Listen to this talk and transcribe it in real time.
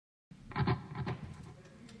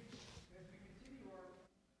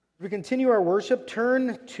We continue our worship.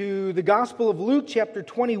 Turn to the Gospel of Luke, chapter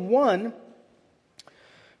 21,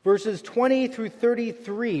 verses 20 through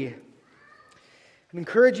 33. I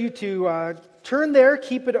encourage you to turn there,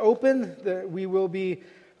 keep it open. We will be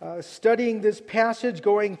studying this passage,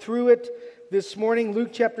 going through it this morning, Luke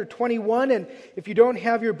chapter 21. And if you don't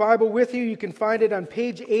have your Bible with you, you can find it on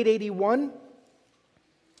page 881.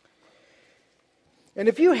 And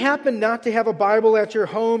if you happen not to have a Bible at your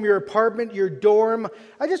home, your apartment, your dorm,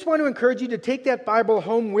 I just want to encourage you to take that Bible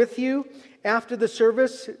home with you after the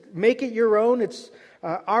service. Make it your own. It's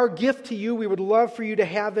our gift to you. We would love for you to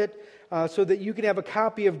have it so that you can have a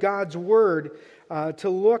copy of God's Word to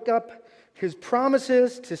look up His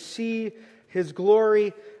promises, to see His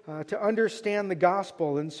glory, to understand the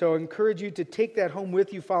gospel. And so I encourage you to take that home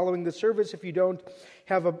with you following the service if you don't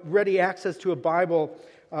have a ready access to a Bible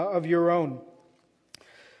of your own.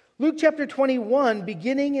 Luke chapter 21,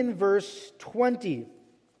 beginning in verse 20.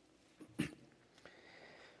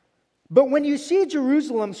 But when you see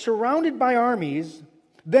Jerusalem surrounded by armies,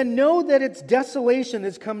 then know that its desolation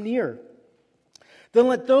has come near. Then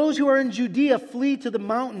let those who are in Judea flee to the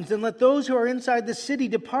mountains, and let those who are inside the city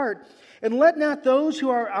depart, and let not those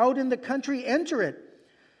who are out in the country enter it.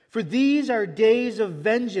 For these are days of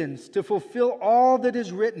vengeance, to fulfill all that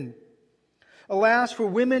is written. Alas, for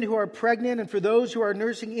women who are pregnant and for those who are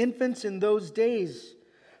nursing infants in those days.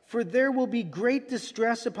 For there will be great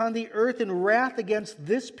distress upon the earth and wrath against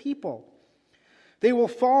this people. They will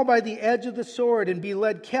fall by the edge of the sword and be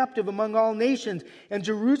led captive among all nations. And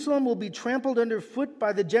Jerusalem will be trampled underfoot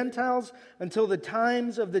by the Gentiles until the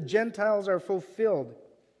times of the Gentiles are fulfilled.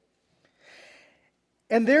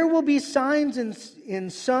 And there will be signs in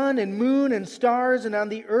sun and moon and stars, and on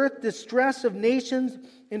the earth distress of nations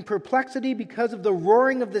in perplexity because of the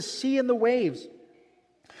roaring of the sea and the waves.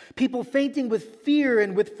 People fainting with fear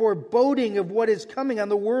and with foreboding of what is coming on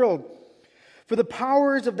the world. For the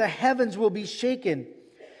powers of the heavens will be shaken.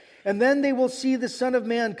 And then they will see the Son of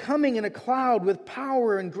Man coming in a cloud with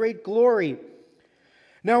power and great glory.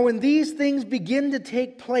 Now when these things begin to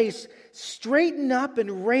take place, straighten up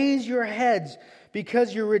and raise your heads,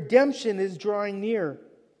 because your redemption is drawing near.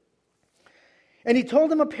 And he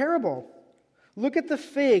told them a parable. Look at the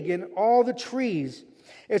fig and all the trees.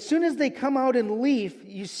 As soon as they come out in leaf,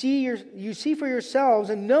 you see for yourselves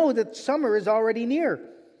and know that summer is already near.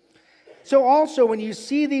 So also, when you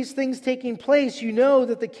see these things taking place, you know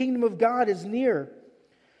that the kingdom of God is near.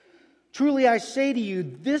 Truly I say to you,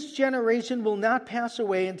 this generation will not pass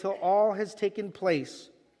away until all has taken place.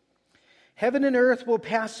 Heaven and earth will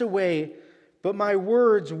pass away, but my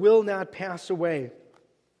words will not pass away.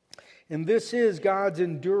 And this is God's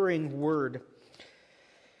enduring word.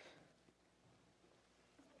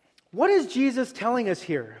 What is Jesus telling us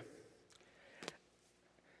here?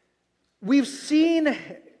 We've seen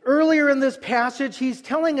earlier in this passage, he's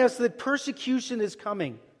telling us that persecution is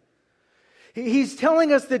coming. He's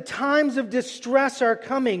telling us that times of distress are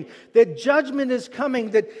coming, that judgment is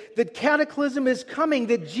coming, that cataclysm is coming,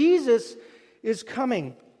 that Jesus is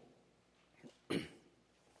coming.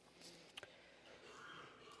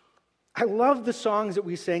 I love the songs that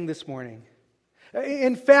we sang this morning.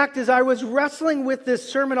 In fact, as I was wrestling with this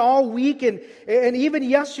sermon all week and even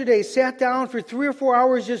yesterday, sat down for 3 or 4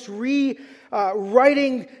 hours just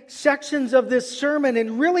writing sections of this sermon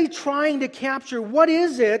and really trying to capture what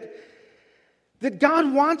is it that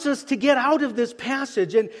God wants us to get out of this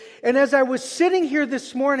passage. And as I was sitting here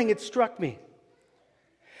this morning, it struck me.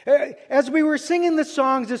 As we were singing the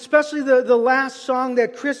songs, especially the last song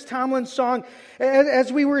that Chris Tomlin sung,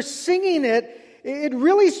 as we were singing it, it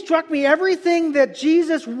really struck me everything that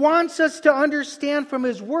Jesus wants us to understand from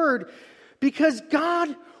His Word, because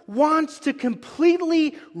God wants to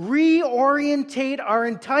completely reorientate our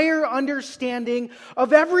entire understanding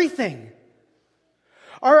of everything.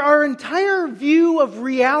 Our entire view of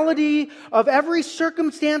reality, of every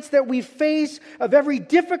circumstance that we face, of every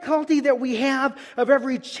difficulty that we have, of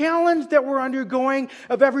every challenge that we're undergoing,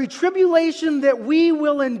 of every tribulation that we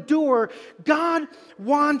will endure, God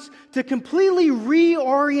wants to completely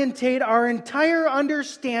reorientate our entire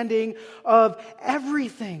understanding of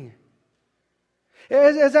everything.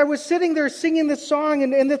 As I was sitting there singing the song,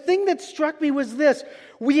 and the thing that struck me was this: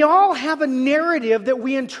 we all have a narrative that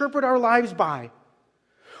we interpret our lives by.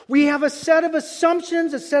 We have a set of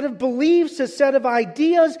assumptions, a set of beliefs, a set of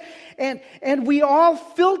ideas, and we all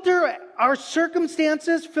filter our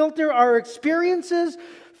circumstances, filter our experiences,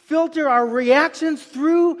 filter our reactions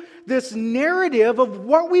through this narrative of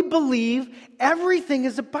what we believe everything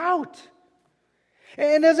is about.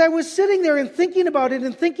 And as I was sitting there and thinking about it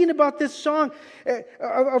and thinking about this song,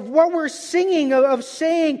 of what we're singing, of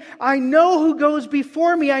saying, I know who goes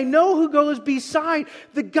before me, I know who goes beside,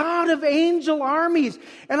 the God of angel armies.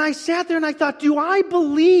 And I sat there and I thought, do I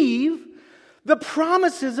believe the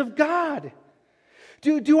promises of God?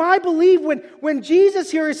 Do I believe when Jesus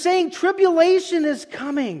here is saying tribulation is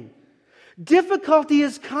coming, difficulty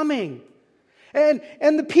is coming,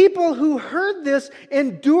 and the people who heard this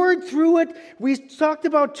endured through it. We talked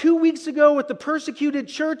about 2 weeks ago with the persecuted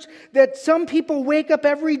church that some people wake up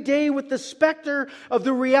every day with the specter of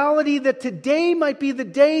the reality that today might be the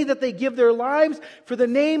day that they give their lives for the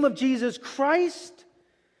name of Jesus Christ.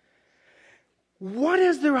 What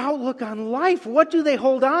is their outlook on life? What do they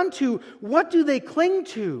hold on to? What do they cling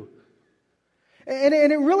to? And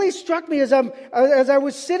it really struck me as I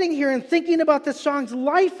was sitting here and thinking about the songs.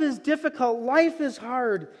 Life is difficult. Life is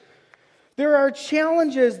hard. There are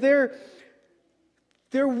challenges. There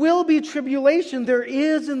will be tribulation. There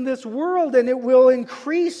is in this world, and it will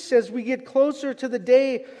increase as we get closer to the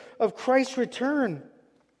day of Christ's return.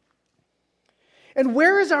 And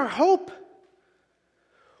where is our hope?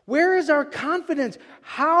 Where is our confidence?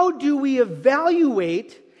 How do we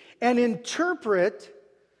evaluate and interpret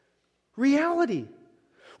reality?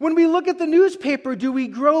 When we look at the newspaper, do we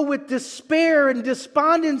grow with despair and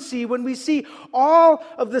despondency when we see all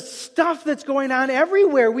of the stuff that's going on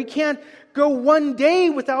everywhere? We can't go one day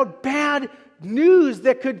without bad news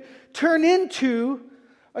that could turn into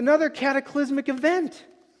another cataclysmic event.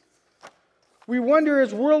 We wonder,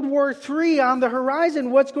 is World War III on the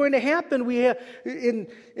horizon? What's going to happen? We have in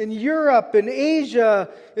Europe, in Asia,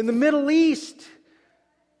 in the Middle East.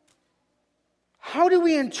 How do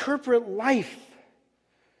we interpret life?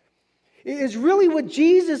 It is really what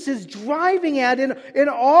Jesus is driving at in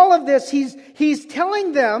all of this. He's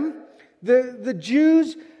telling them, the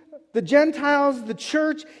Jews, the Gentiles, the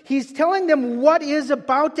church, he's telling them what is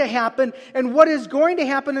about to happen and what is going to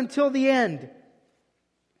happen until the end.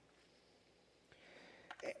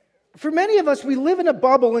 For many of us, we live in a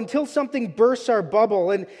bubble until something bursts our bubble.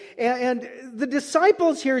 And the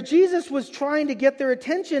disciples here, Jesus was trying to get their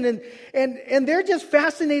attention, and they're just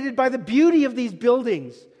fascinated by the beauty of these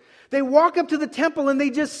buildings. They walk up to the temple and they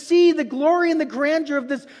just see the glory and the grandeur of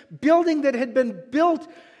this building that had been built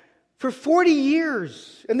for 40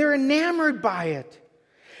 years, and they're enamored by it.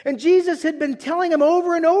 And Jesus had been telling them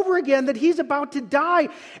over and over again that he's about to die,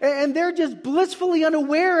 and they're just blissfully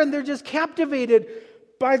unaware, and they're just captivated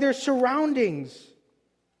by their surroundings.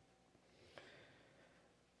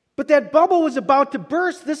 But that bubble was about to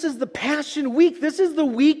burst. This is the Passion Week. This is the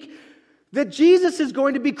week that Jesus is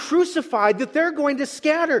going to be crucified, that they're going to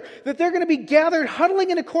scatter, that they're going to be gathered,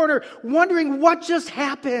 huddling in a corner, wondering what just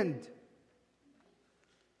happened.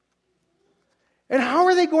 And how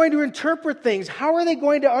are they going to interpret things? How are they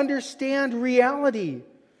going to understand reality?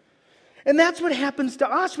 And that's what happens to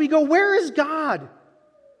us. We go, where is God?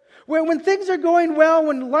 When things are going well,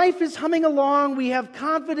 when life is humming along, we have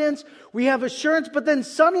confidence, we have assurance, but then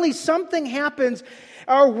suddenly something happens.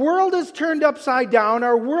 Our world is turned upside down,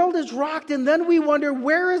 our world is rocked, and then we wonder,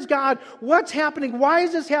 where is God? What's happening? Why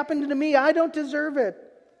is this happening to me? I don't deserve it.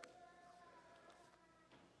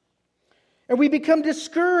 And we become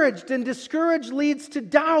discouraged, and discouraged leads to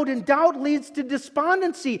doubt, and doubt leads to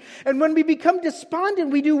despondency. And when we become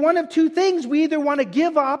despondent, we do one of two things. We either want to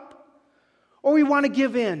give up, or we want to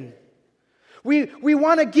give in. We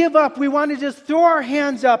want to give up. We want to just throw our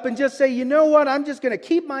hands up and just say, you know what, I'm just going to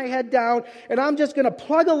keep my head down and I'm just going to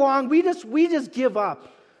plug along. We just give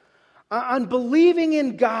up on believing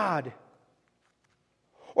in God.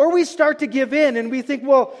 Or we start to give in and we think,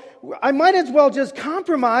 well, I might as well just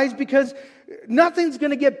compromise because nothing's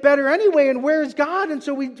going to get better anyway, and where's God? And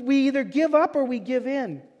so we either give up or we give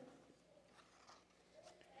in.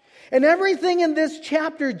 And everything in this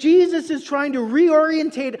chapter, Jesus is trying to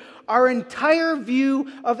reorientate our entire view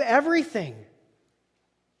of everything.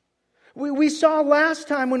 We saw last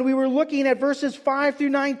time when we were looking at verses 5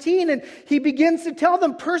 through 19, and he begins to tell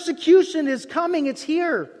them persecution is coming, it's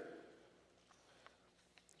here.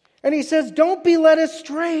 And he says, don't be led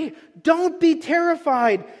astray, don't be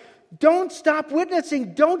terrified, don't stop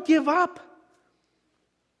witnessing, don't give up.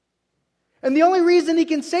 And the only reason he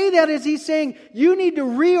can say that is he's saying, you need to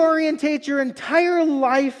reorientate your entire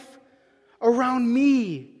life around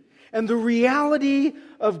me and the reality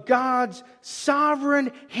of God's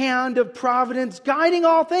sovereign hand of providence guiding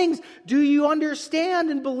all things. Do you understand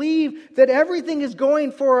and believe that everything is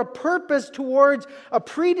going for a purpose towards a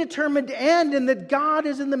predetermined end and that God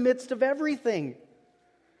is in the midst of everything?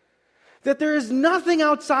 That there is nothing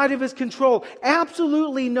outside of His control.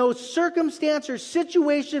 Absolutely no circumstance or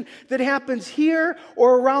situation that happens here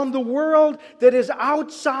or around the world that is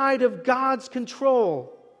outside of God's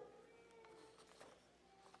control.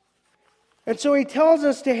 And so He tells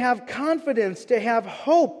us to have confidence, to have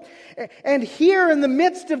hope. And here in the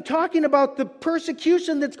midst of talking about the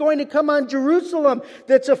persecution that's going to come on Jerusalem,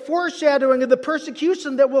 that's a foreshadowing of the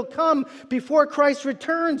persecution that will come before Christ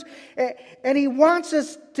returns. And He wants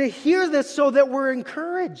us to hear this so that we're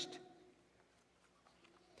encouraged.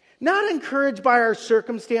 Not encouraged by our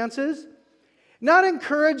circumstances. Not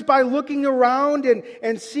encouraged by looking around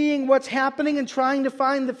and seeing what's happening and trying to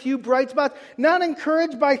find the few bright spots. Not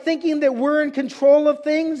encouraged by thinking that we're in control of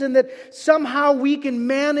things and that somehow we can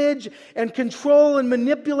manage and control and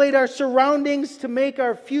manipulate our surroundings to make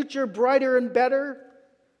our future brighter and better.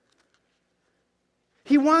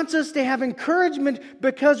 He wants us to have encouragement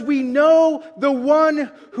because we know the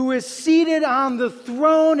one who is seated on the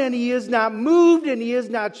throne, and He is not moved and He is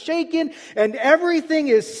not shaken, and everything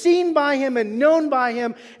is seen by Him and known by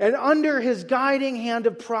Him and under His guiding hand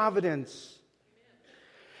of providence.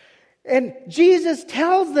 And Jesus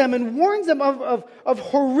tells them and warns them of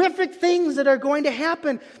horrific things that are going to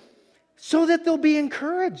happen so that they'll be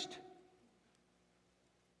encouraged.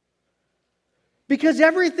 Because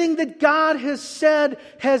everything that God has said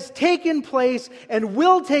has taken place and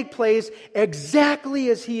will take place exactly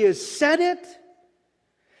as He has said it.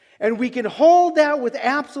 And we can hold that with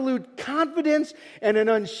absolute confidence and an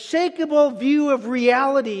unshakable view of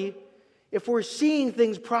reality if we're seeing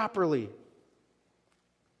things properly.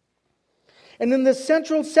 And in the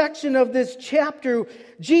central section of this chapter,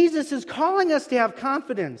 Jesus is calling us to have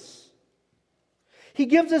confidence. He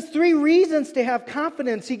gives us 3 reasons to have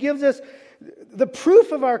confidence. He gives us the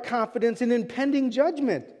proof of our confidence in impending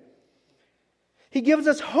judgment. He gives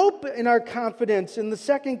us hope in our confidence in the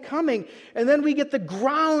second coming. And then we get the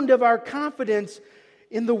ground of our confidence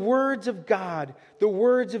in the words of God, the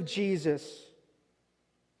words of Jesus.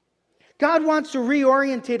 God wants to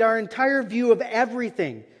reorientate our entire view of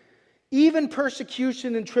everything, even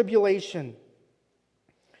persecution and tribulation.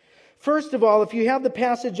 First of all, if you have the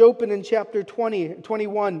passage open in chapter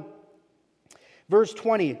 21, verse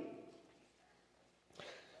 20,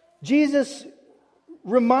 Jesus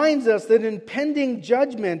reminds us that impending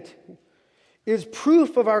judgment is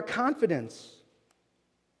proof of our confidence.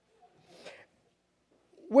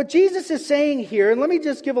 What Jesus is saying here, and let me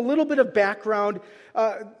just give a little bit of background.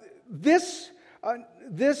 This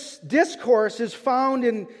discourse is found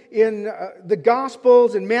in the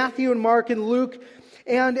Gospels, in Matthew and Mark and Luke.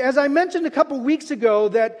 And as I mentioned a couple weeks ago,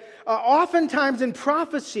 that oftentimes in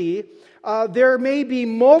prophecy, there may be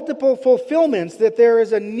multiple fulfillments, that there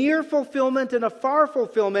is a near fulfillment and a far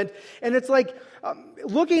fulfillment. And it's like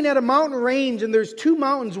looking at a mountain range and there's 2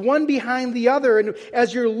 mountains, one behind the other. And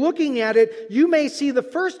as you're looking at it, you may see the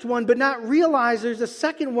first one, but not realize there's a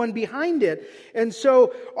second one behind it. And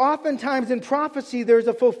so oftentimes in prophecy, there's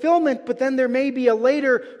a fulfillment, but then there may be a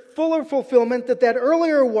later fuller fulfillment that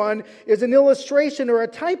earlier one is an illustration or a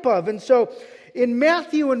type of. And so in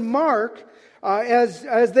Matthew and Mark,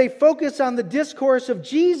 as they focus on the discourse of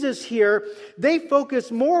Jesus here, they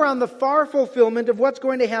focus more on the far fulfillment of what's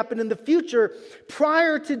going to happen in the future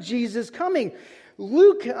prior to Jesus coming.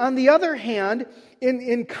 Luke, on the other hand,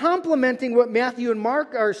 in complementing what Matthew and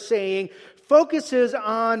Mark are saying, focuses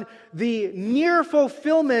on the near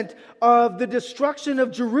fulfillment of the destruction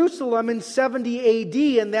of Jerusalem in 70 AD,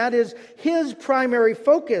 and that is his primary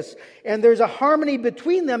focus. And there's a harmony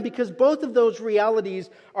between them because both of those realities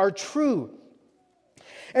are true.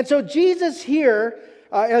 And so Jesus here,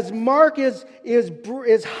 as Mark is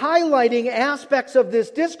highlighting aspects of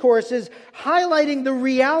this discourse, is highlighting the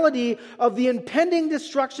reality of the impending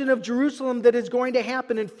destruction of Jerusalem that is going to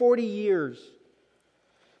happen in 40 years.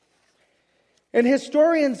 And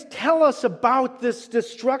historians tell us about this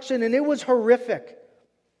destruction, and it was horrific.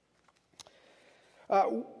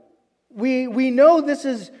 We know this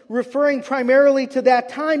is referring primarily to that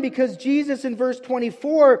time because Jesus in verse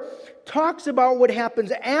 24 talks about what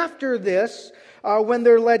happens after this when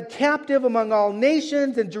they're led captive among all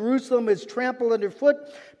nations and Jerusalem is trampled underfoot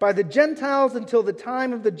by the Gentiles until the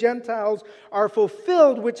time of the Gentiles are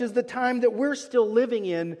fulfilled, which is the time that we're still living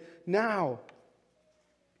in now.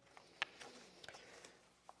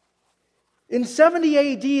 In 70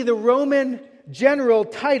 AD, the Roman general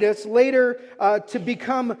Titus, later to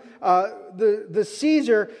become the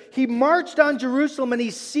Caesar, he marched on Jerusalem and he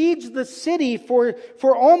sieged the city for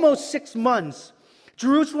almost 6 months,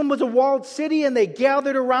 Jerusalem was a walled city, and they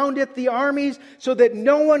gathered around it the armies so that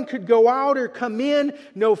no one could go out or come in,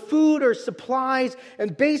 no food or supplies.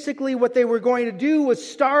 And basically what they were going to do was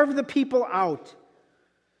starve the people out.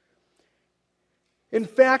 In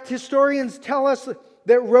fact, historians tell us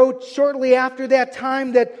that wrote shortly after that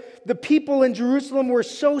time that the people in Jerusalem were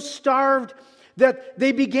so starved that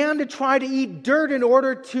they began to try to eat dirt in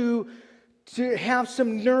order to have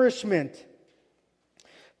some nourishment.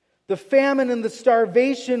 The famine and the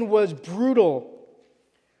starvation was brutal.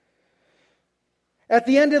 At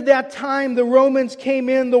the end of that time, the Romans came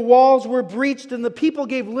in, the walls were breached, and the people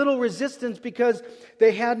gave little resistance because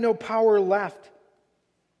they had no power left.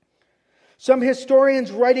 Some historians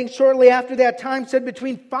writing shortly after that time said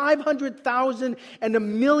between 500,000 and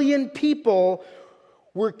 1 million people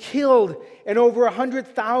were killed, and over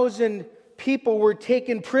 100,000 people were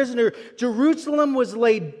taken prisoner. Jerusalem was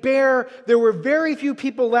laid bare. There were very few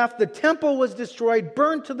people left. The temple was destroyed,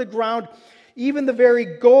 burned to the ground. Even the very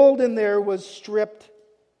gold in there was stripped.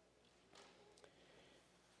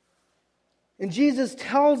 And Jesus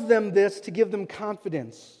tells them this to give them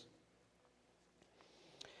confidence.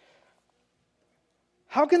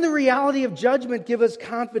 How can the reality of judgment give us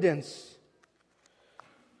confidence?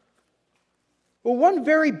 Well, one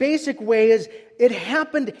very basic way is it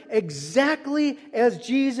happened exactly as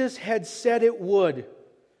Jesus had said it would.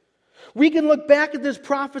 We can look back at this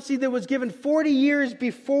prophecy that was given 40 years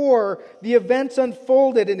before the events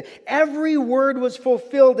unfolded, and every word was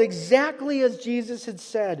fulfilled exactly as Jesus had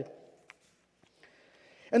said.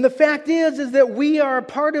 And the fact is that we are a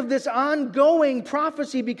part of this ongoing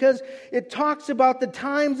prophecy because it talks about the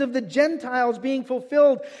times of the Gentiles being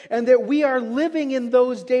fulfilled and that we are living in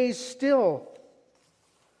those days still.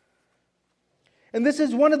 And this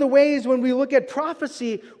is one of the ways when we look at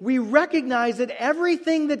prophecy, we recognize that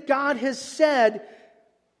everything that God has said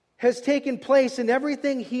has taken place, and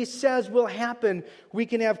everything He says will happen, we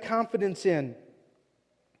can have confidence in.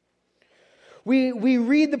 We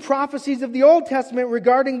read the prophecies of the Old Testament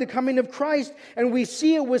regarding the coming of Christ, and we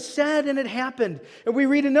see it was said and it happened. And we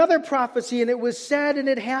read another prophecy and it was said and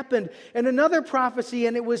it happened. And another prophecy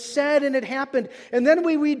and it was said and it happened. And then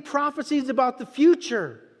we read prophecies about the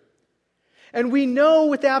future. And we know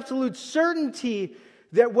with absolute certainty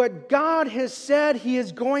that what God has said He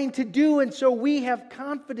is going to do, and so we have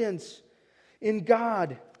confidence in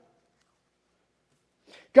God.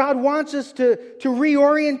 God wants us to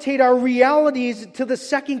reorientate our realities to the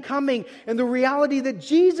second coming and the reality that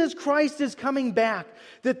Jesus Christ is coming back.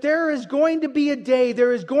 That there is going to be a day,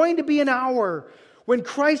 there is going to be an hour when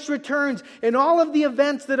Christ returns, and all of the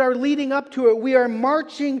events that are leading up to it, we are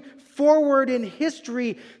marching forward in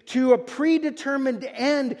history to a predetermined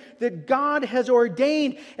end that God has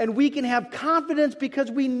ordained, and we can have confidence because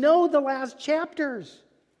we know the last chapters.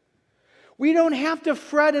 We don't have to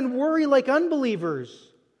fret and worry like unbelievers.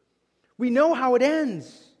 We know how it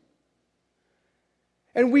ends.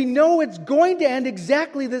 And we know it's going to end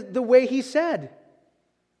exactly the way He said.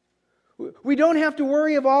 We don't have to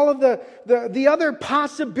worry of all of the other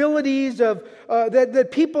possibilities of that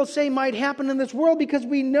people say might happen in this world because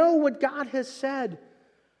we know what God has said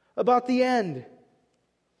about the end.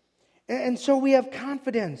 And so we have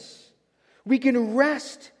confidence. We can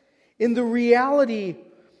rest in the reality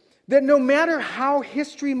that no matter how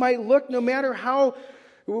history might look, no matter how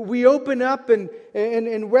we open up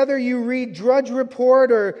and whether you read Drudge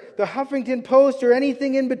Report or the Huffington Post or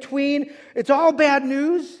anything in between, it's all bad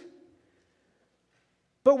news.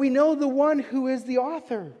 But we know the one who is the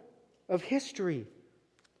author of history.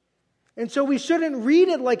 And so we shouldn't read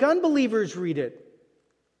it like unbelievers read it,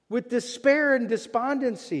 with despair and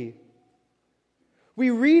despondency.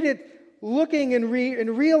 We read it looking and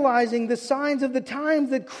realizing the signs of the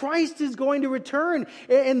times that Christ is going to return.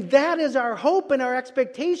 And that is our hope and our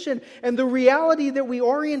expectation and the reality that we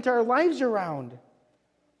orient our lives around.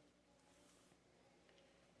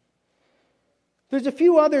 There's a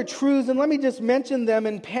few other truths, and let me just mention them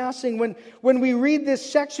in passing. When we read this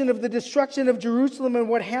section of the destruction of Jerusalem and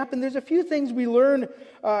what happened, there's a few things we learn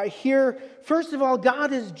here. First of all,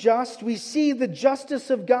 God is just. We see the justice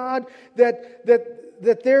of God, that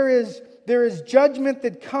there is judgment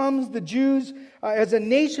that comes. The Jews, as a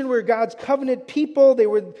nation, were God's covenant people. They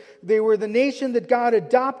were the nation that God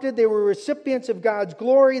adopted. They were recipients of God's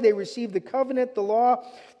glory. They received the covenant, the law,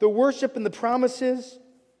 the worship, and the promises.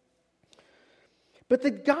 But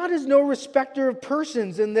that God is no respecter of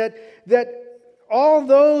persons, and that all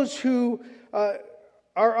those who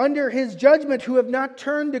are under His judgment, who have not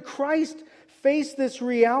turned to Christ, face this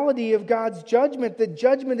reality of God's judgment. That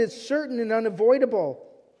judgment is certain and unavoidable.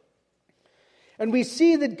 And we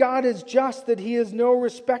see that God is just, that He is no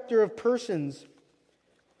respecter of persons.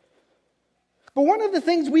 But one of the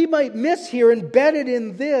things we might miss here, embedded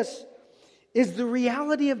in this, is the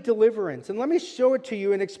reality of deliverance. And let me show it to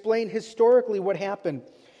you and explain historically what happened.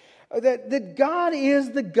 That God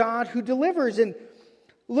is the God who delivers. And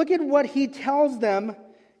look at what he tells them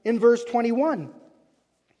in verse 21.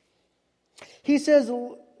 He says,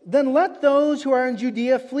 "Then let those who are in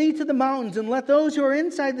Judea flee to the mountains, and let those who are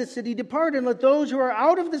inside the city depart, and let those who are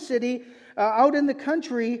out of the city, out in the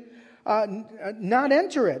country, not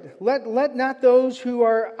enter it. Let not those who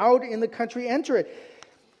are out in the country enter it."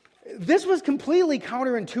 This was completely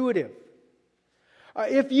counterintuitive.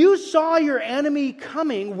 If you saw your enemy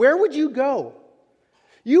coming, where would you go?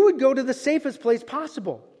 You would go to the safest place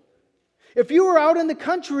possible. If you were out in the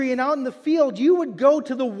country and out in the field, you would go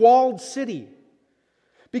to the walled city,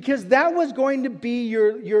 because that was going to be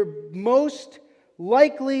your most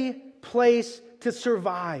likely place to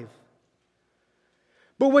survive.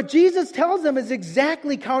 But what Jesus tells them is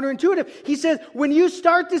exactly counterintuitive. He says, when you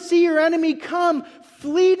start to see your enemy come,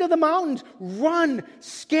 flee to the mountains, run,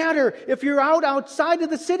 scatter. If you're outside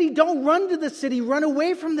of the city, don't run to the city, run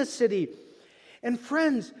away from the city. And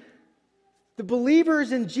friends, the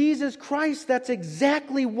believers in Jesus Christ, that's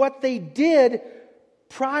exactly what they did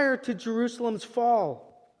prior to Jerusalem's fall.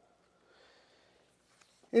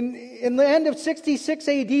 In the end of 66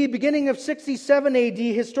 AD, beginning of 67 AD,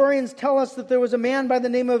 historians tell us that there was a man by the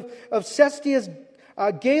name of Cestius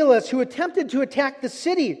Gallus who attempted to attack the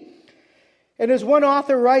city. And as one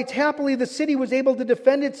author writes, happily the city was able to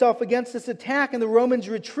defend itself against this attack and the Romans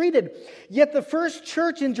retreated. Yet the first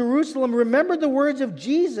church in Jerusalem remembered the words of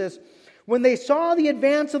Jesus. When they saw the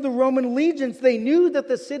advance of the Roman legions, they knew that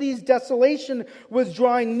the city's desolation was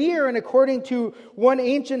drawing near. And according to one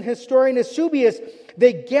ancient historian, Eusebius,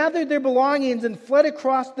 they gathered their belongings and fled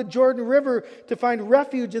across the Jordan River to find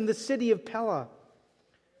refuge in the city of Pella.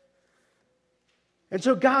 And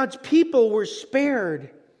so God's people were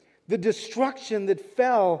spared the destruction that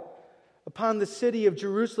fell upon the city of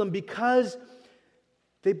Jerusalem because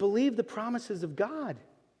they believed the promises of God,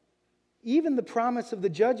 even the promise of the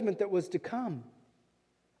judgment that was to come.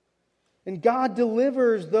 And God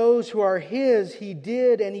delivers those who are His. He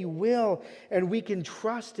did and He will. And we can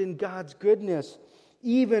trust in God's goodness,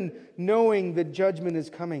 even knowing that judgment is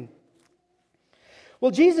coming. Well,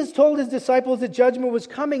 Jesus told His disciples that judgment was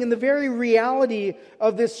coming, and the very reality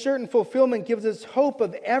of this certain fulfillment gives us hope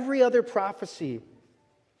of every other prophecy.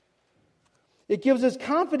 It gives us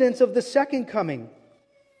confidence of the second coming.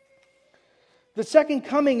 The second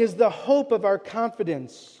coming is the hope of our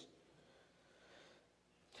confidence.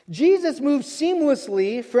 Jesus moved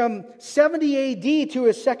seamlessly from 70 AD to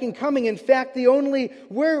His second coming. In fact,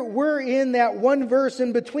 we're in that one verse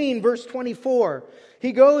in between, verse 24.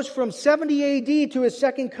 He goes from 70 AD to His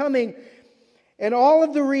second coming, and all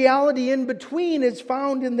of the reality in between is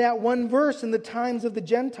found in that one verse in the times of the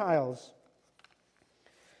Gentiles.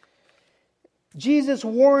 Jesus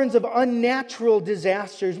warns of unnatural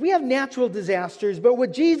disasters. We have natural disasters, but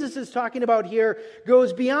what Jesus is talking about here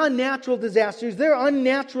goes beyond natural disasters. They're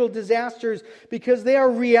unnatural disasters because they are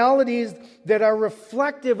realities that are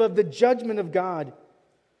reflective of the judgment of God.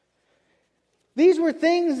 These were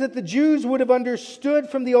things that the Jews would have understood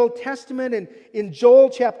from the Old Testament. And in Joel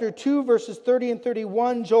chapter 2, verses 30 and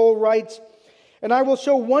 31, Joel writes, "And I will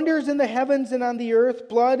show wonders in the heavens and on the earth,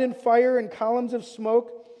 blood and fire and columns of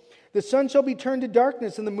smoke. The sun shall be turned to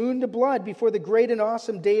darkness and the moon to blood before the great and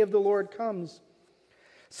awesome day of the Lord comes."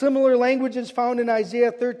 Similar language is found in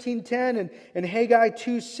Isaiah 13:10 and Haggai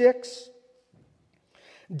 2:6.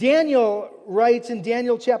 Daniel writes in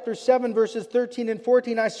Daniel chapter 7, verses 13 and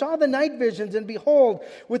 14, "I saw the night visions, and behold,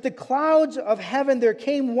 with the clouds of heaven there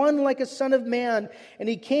came one like a son of man, and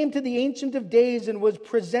he came to the Ancient of Days and was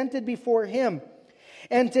presented before him.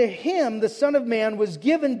 And to him, the Son of Man, was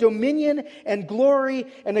given dominion and glory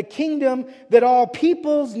and a kingdom that all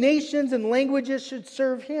peoples, nations, and languages should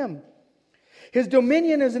serve him. His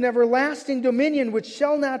dominion is an everlasting dominion which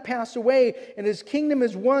shall not pass away, and his kingdom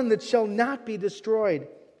is one that shall not be destroyed."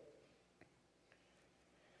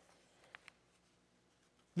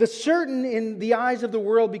 The certain in the eyes of the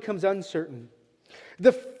world becomes uncertain.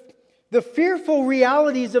 The fearful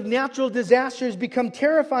realities of natural disasters become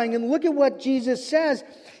terrifying. And look at what Jesus says.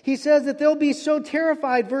 He says that they'll be so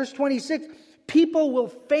terrified, verse 26, people will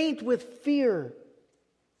faint with fear.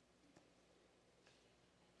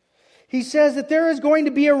 He says that there is going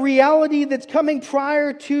to be a reality that's coming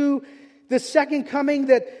prior to the second coming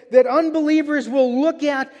that unbelievers will look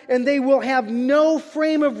at, and they will have no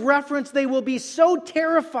frame of reference. They will be so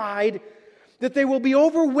terrified that they will be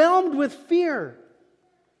overwhelmed with fear.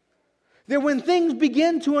 That when things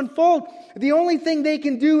begin to unfold, the only thing they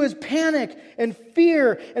can do is panic and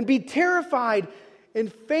fear and be terrified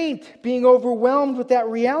and faint, being overwhelmed with that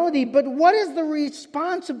reality. But what is the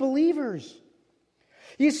response of believers?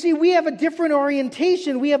 You see, we have a different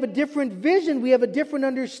orientation. We have a different vision. We have a different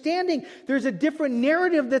understanding. There's a different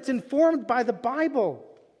narrative that's informed by the Bible.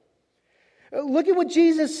 Look at what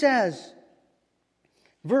Jesus says.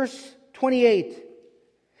 Verse 28.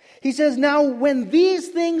 He says, now when these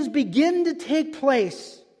things begin to take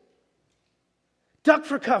place, duck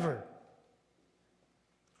for cover.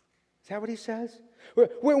 Is that what he says?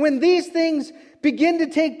 When these things begin to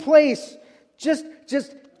take place, just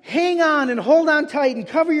hang on and hold on tight and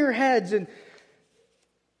cover your heads. And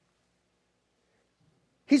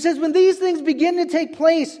he says, when these things begin to take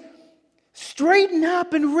place, straighten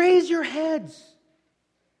up and raise your heads,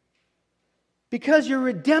 because your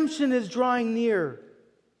redemption is drawing near.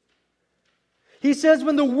 He says,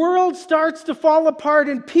 when the world starts to fall apart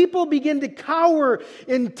and people begin to cower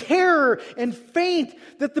in terror and faint,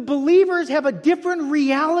 that the believers have a different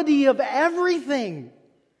reality of everything.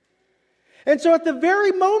 And so at the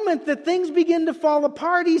very moment that things begin to fall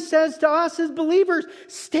apart, he says to us as believers,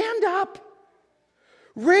 stand up,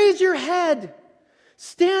 raise your head,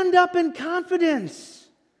 stand up in confidence.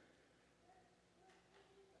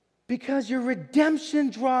 Because your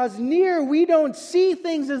redemption draws near. We don't see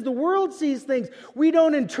things as the world sees things. We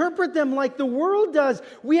don't interpret them like the world does.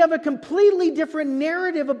 We have a completely different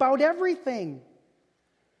narrative about everything.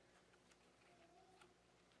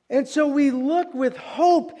 And so we look with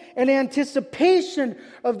hope and anticipation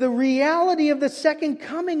of the reality of the second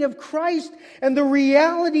coming of Christ and the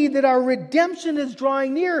reality that our redemption is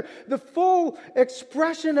drawing near. The full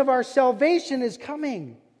expression of our salvation is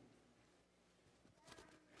coming.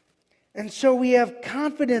 And so we have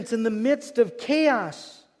confidence in the midst of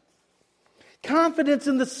chaos. Confidence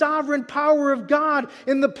in the sovereign power of God,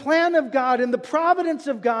 in the plan of God, in the providence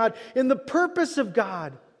of God, in the purpose of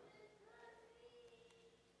God.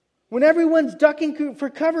 When everyone's ducking for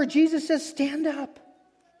cover, Jesus says, stand up.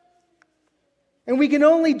 And we can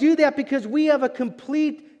only do that because we have a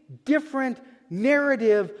complete different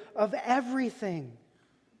narrative of everything.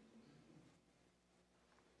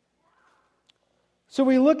 So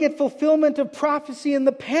we look at fulfillment of prophecy in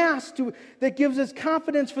the past that gives us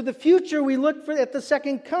confidence for the future. We look at the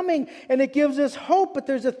second coming and it gives us hope. But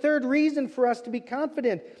there's a third reason for us to be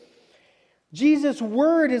confident. Jesus'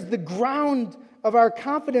 word is the ground of our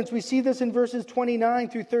confidence. We see this in verses 29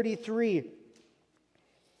 through 33.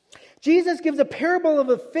 Jesus gives a parable of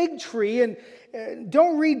a fig tree, and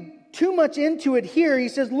don't read too much into it here. He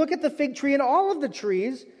says, look at the fig tree and all of the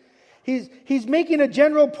trees. He's making a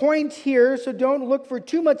general point here, so don't look for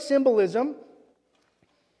too much symbolism.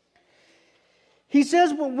 He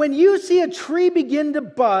says, when you see a tree begin to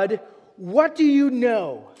bud, what do you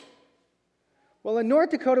know? Well, in North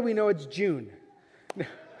Dakota, we know it's June.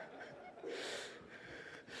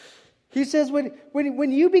 He says,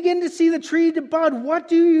 when you begin to see the tree to bud, what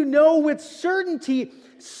do you know with certainty?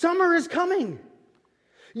 Summer is coming.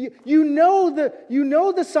 You know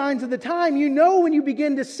the signs of the time. You know when you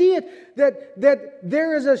begin to see it that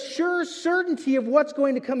there is a sure certainty of what's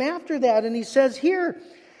going to come after that. And he says here,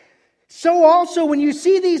 so also when you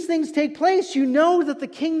see these things take place, you know that the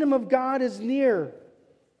kingdom of God is near.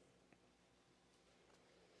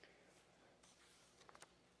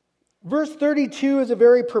 Verse 32 is a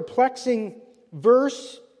very perplexing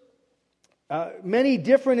verse. Many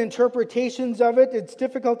different interpretations of it. It's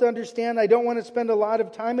difficult to understand. I don't want to spend a lot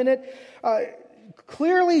of time in it.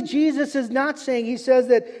 Clearly, Jesus is not saying, he says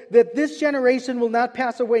that this generation will not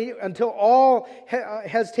pass away until all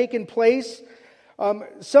has taken place.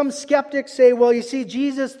 Some skeptics say, well, you see,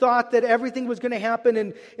 Jesus thought that everything was going to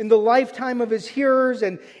happen in the lifetime of his hearers,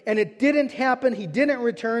 and it didn't happen. He didn't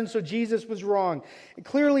return, so Jesus was wrong.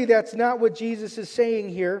 Clearly, that's not what Jesus is saying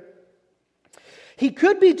here. He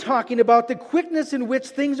could be talking about the quickness in which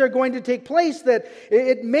things are going to take place, that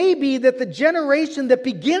it may be that the generation that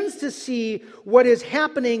begins to see what is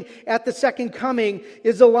happening at the second coming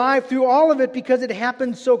is alive through all of it because it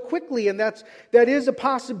happens so quickly. And that is a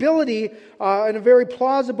possibility, and a very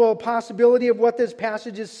plausible possibility of what this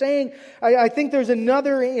passage is saying. I think there's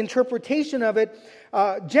another interpretation of it.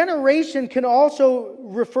 Generation can also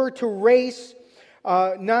refer to race.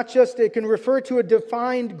 Not just, it can refer to a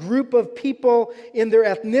defined group of people in their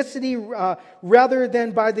ethnicity rather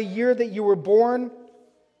than by the year that you were born.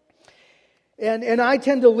 And I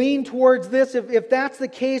tend to lean towards this. If that's the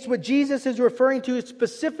case, what Jesus is referring to is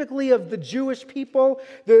specifically of the Jewish people,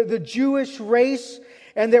 the Jewish race,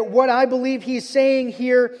 and that what I believe he's saying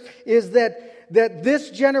here is that that this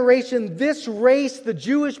generation, this race, the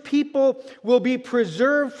Jewish people, will be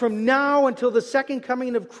preserved from now until the second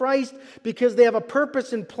coming of Christ because they have a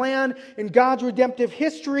purpose and plan in God's redemptive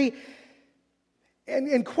history.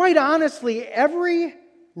 And quite honestly, every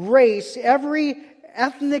race, every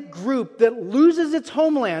ethnic group that loses its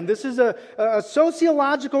homeland, this is a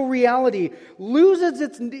sociological reality, loses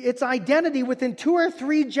its identity within 2 or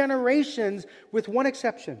 3 generations, with one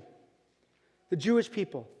exception: the Jewish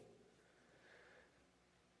people.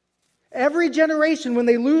 Every generation, when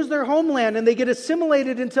they lose their homeland and they get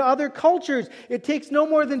assimilated into other cultures, it takes no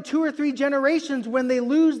more than 2 or 3 generations when they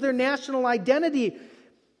lose their national identity,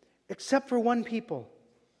 except for one people.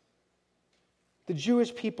 The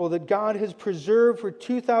Jewish people that God has preserved for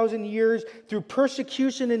 2,000 years through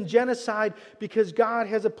persecution and genocide because God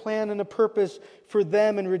has a plan and a purpose for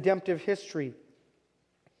them in redemptive history.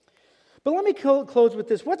 But let me close with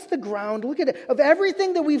this. What's the ground? Look at it. Of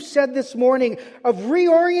everything that we've said this morning, of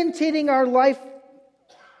reorientating our life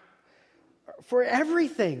for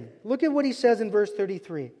everything. Look at what he says in verse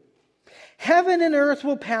 33. Heaven and earth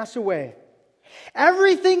will pass away.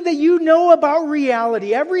 Everything that you know about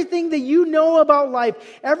reality, everything that you know about life,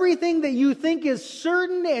 everything that you think is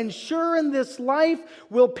certain and sure in this life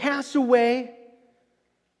will pass away.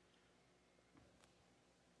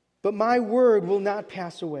 But my word will not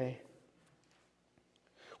pass away.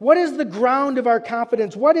 What is the ground of our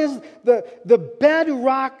confidence? What is the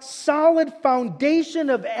bedrock, solid foundation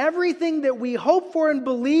of everything that we hope for and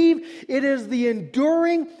believe? It is the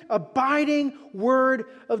enduring, abiding word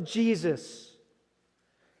of Jesus.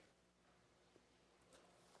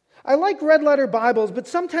 I like red letter Bibles, but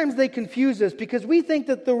sometimes they confuse us because we think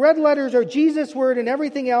that the red letters are Jesus' word and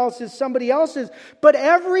everything else is somebody else's. But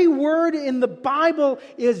every word in the Bible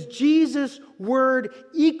is Jesus' word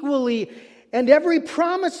equally. And every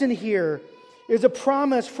promise in here is a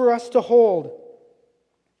promise for us to hold.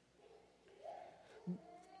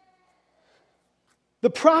 The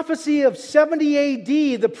prophecy of 70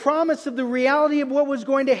 AD, the promise of the reality of what was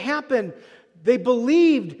going to happen, they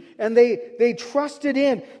believed and they trusted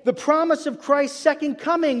in. The promise of Christ's second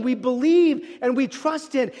coming, we believe and we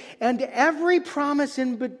trust in. And every promise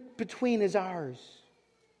in between is ours.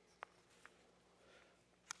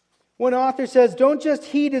 One author says, don't just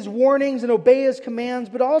heed his warnings and obey his commands,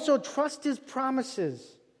 but also trust his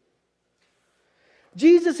promises.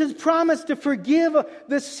 Jesus has promised to forgive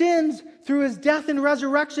the sins through his death and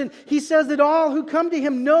resurrection. He says that all who come to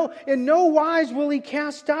him, in no wise will he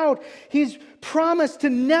cast out. He's promised to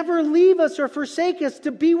never leave us or forsake us,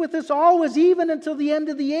 to be with us always, even until the end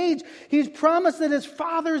of the age. He's promised that his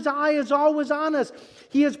Father's eye is always on us.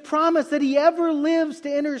 He has promised that he ever lives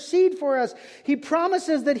to intercede for us. He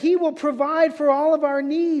promises that he will provide for all of our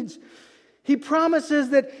needs. He promises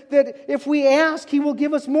that if we ask, he will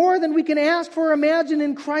give us more than we can ask for or imagine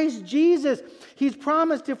in Christ Jesus. He's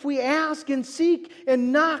promised if we ask and seek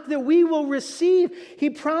and knock that we will receive. He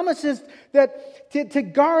promises that to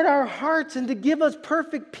guard our hearts and to give us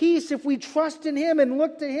perfect peace if we trust in him and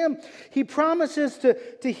look to him. He promises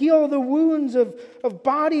to heal the wounds of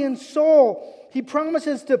body and soul. He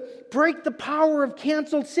promises to break the power of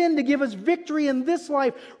canceled sin, to give us victory in this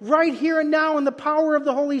life, right here and now, in the power of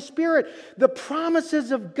the Holy Spirit. The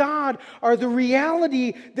promises of God are the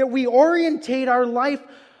reality that we orientate our life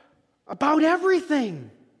about everything.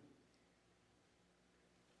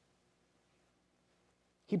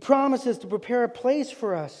 He promises to prepare a place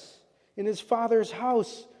for us in his Father's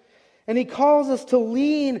house. And he calls us to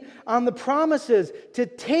lean on the promises, to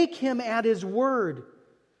take him at his word.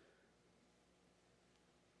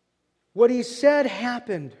 What he said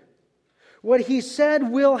happened. What he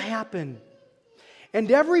said will happen.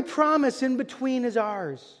 And every promise in between is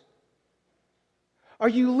ours. Are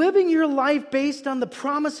you living your life based on the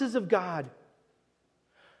promises of God?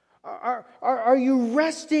 Are you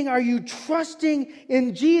resting? Are you trusting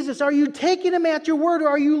in Jesus? Are you taking him at your word? Or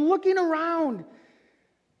are you looking around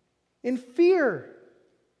in fear,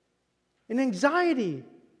 in anxiety,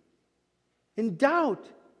 in doubt,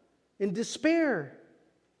 in despair,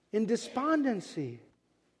 in despondency?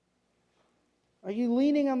 Are you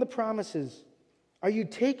leaning on the promises? Are you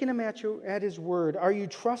taking him at his word? Are you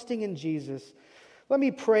trusting in Jesus? Let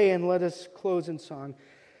me pray and let us close in song.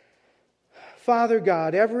 Father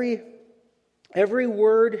God, every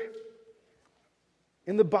word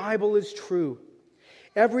in the Bible is true.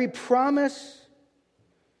 Every promise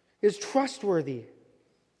is trustworthy.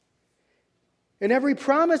 And every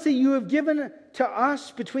promise that you have given to us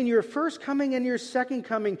between your first coming and your second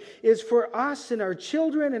coming is for us and our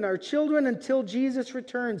children until Jesus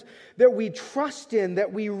returns, that we trust in,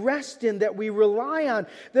 that we rest in, that we rely on,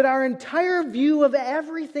 that our entire view of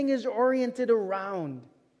everything is oriented around.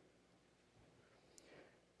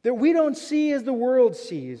 That we don't see as the world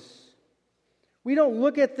sees. We don't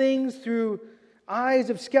look at things through eyes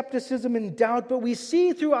of skepticism and doubt, but we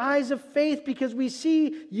see through eyes of faith because we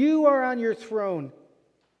see you are on your throne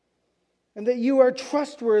and that you are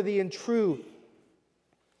trustworthy and true.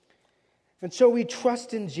 And so we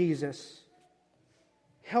trust in Jesus.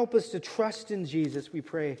 Help us to trust in Jesus, we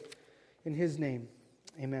pray in His name.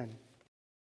 Amen.